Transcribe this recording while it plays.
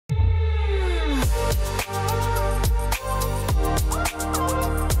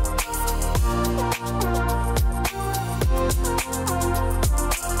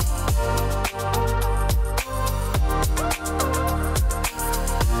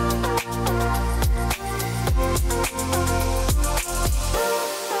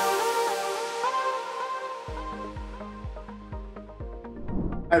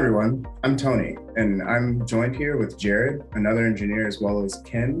Hi everyone, I'm Tony, and I'm joined here with Jared, another engineer, as well as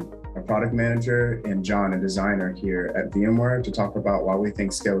Ken, a product manager, and John, a designer here at VMware, to talk about why we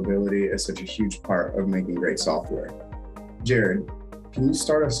think scalability is such a huge part of making great software. Jared, can you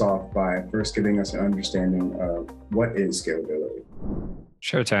start us off by first giving us an understanding of what is scalability?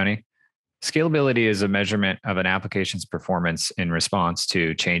 Sure, Tony. Scalability is a measurement of an application's performance in response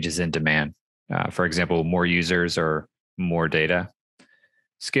to changes in demand. For example, more users or more data.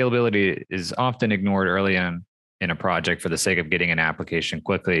 Scalability is often ignored early on in a project for the sake of getting an application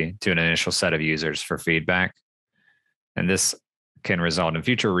quickly to an initial set of users for feedback. And this can result in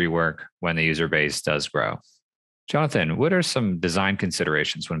future rework when the user base does grow. Jonathan, what are some design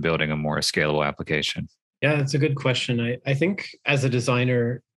considerations when building a more scalable application? Yeah, that's a good question. I think as a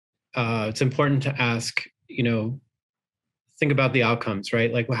designer, it's important to ask, think about the outcomes,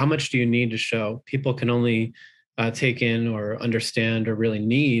 right? Like, how much do you need to show? People can only take in or understand or really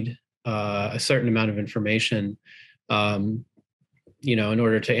need a certain amount of information, in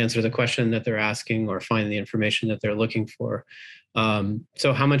order to answer the question that they're asking or find the information that they're looking for.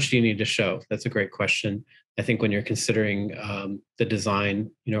 So how much do you need to show? That's a great question. I think when you're considering the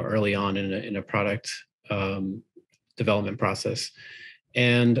design, early on in a product development process.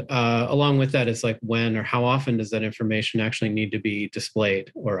 And along with that, it's like when or how often does that information actually need to be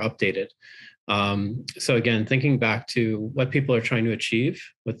displayed or updated? So again, thinking back to what people are trying to achieve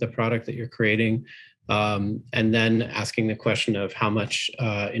with the product that you're creating, and then asking the question of how much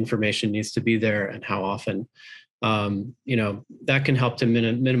information needs to be there and how often, that can help to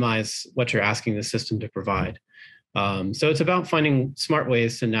minimize what you're asking the system to provide. So it's about finding smart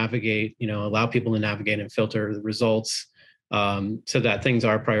ways to navigate, allow people to navigate and filter the results so that things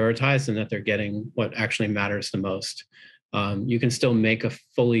are prioritized and that they're getting what actually matters the most. You can still make a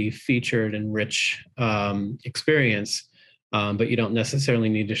fully featured and rich experience, but you don't necessarily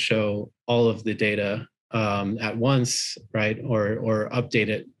need to show all of the data at once, right? Or update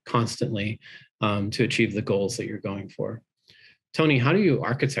it constantly to achieve the goals that you're going for. Tony, how do you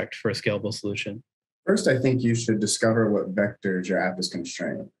architect for a scalable solution? First, I think you should discover what vectors your app is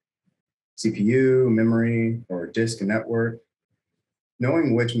constraining. CPU, memory, or disk and network.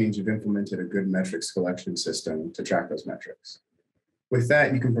 Knowing which means you've implemented a good metrics collection system to track those metrics. With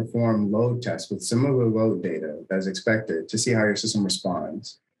that, you can perform load tests with similar load data that is expected to see how your system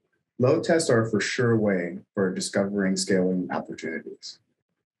responds. Load tests are a for sure way for discovering scaling opportunities.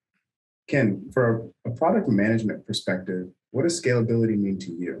 Ken, for a product management perspective, what does scalability mean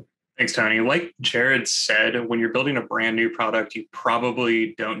to you? Thanks, Tony. Like Jared said, when you're building a brand new product, you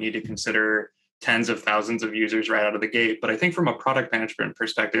probably don't need to consider tens of thousands of users right out of the gate. But I think from a product management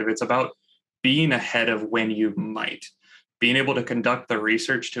perspective, it's about being ahead of when you might, being able to conduct the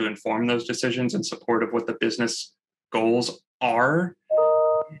research to inform those decisions in support of what the business goals are,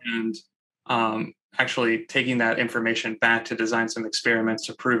 and actually taking that information back to design some experiments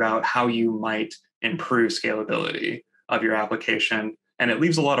to prove out how you might improve scalability of your application. And it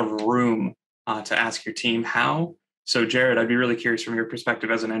leaves a lot of room to ask your team how. So Jared, I'd be really curious from your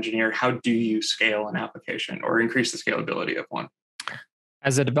perspective as an engineer, how do you scale an application or increase the scalability of one?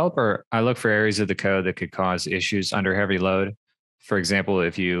 As a developer, I look for areas of the code that could cause issues under heavy load. For example,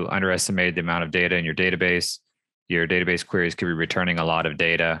 if you underestimate the amount of data in your database queries could be returning a lot of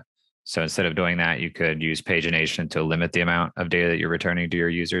data. So instead of doing that, you could use pagination to limit the amount of data that you're returning to your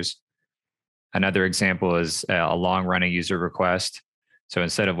users. Another example is a long-running user request. So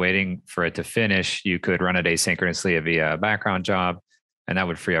instead of waiting for it to finish, you could run it asynchronously via a background job, and that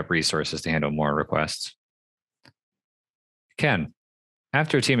would free up resources to handle more requests. Ken,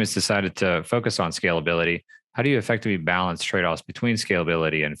 after a team has decided to focus on scalability, how do you effectively balance trade-offs between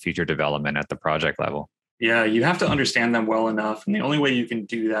scalability and feature development at the project level? Yeah, you have to understand them well enough. And the only way you can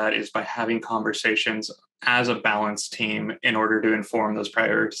do that is by having conversations as a balanced team in order to inform those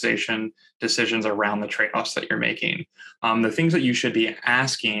prioritization decisions around the trade-offs that you're making. The things that you should be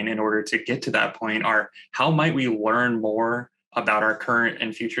asking in order to get to that point are, how might we learn more about our current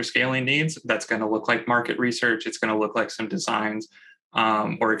and future scaling needs? That's going to look like market research. It's going to look like some designs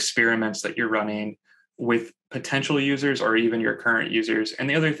or experiments that you're running with potential users or even your current users. And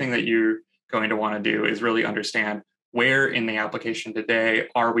the other thing that you're going to want to do is really understand where in the application today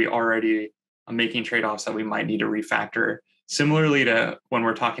are we already making trade-offs that we might need to refactor. Similarly to when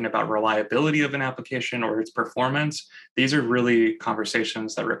we're talking about reliability of an application or its performance, these are really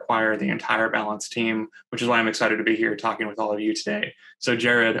conversations that require the entire balanced team, which is why I'm excited to be here talking with all of you today. So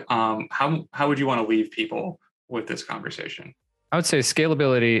Jared, how would you want to leave people with this conversation? I would say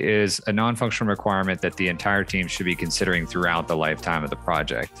scalability is a non-functional requirement that the entire team should be considering throughout the lifetime of the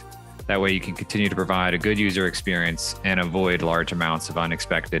project. That way you can continue to provide a good user experience and avoid large amounts of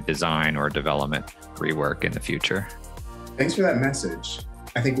unexpected design or development rework in the future. Thanks for that message.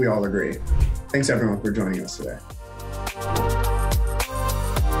 I think we all agree. Thanks everyone for joining us today.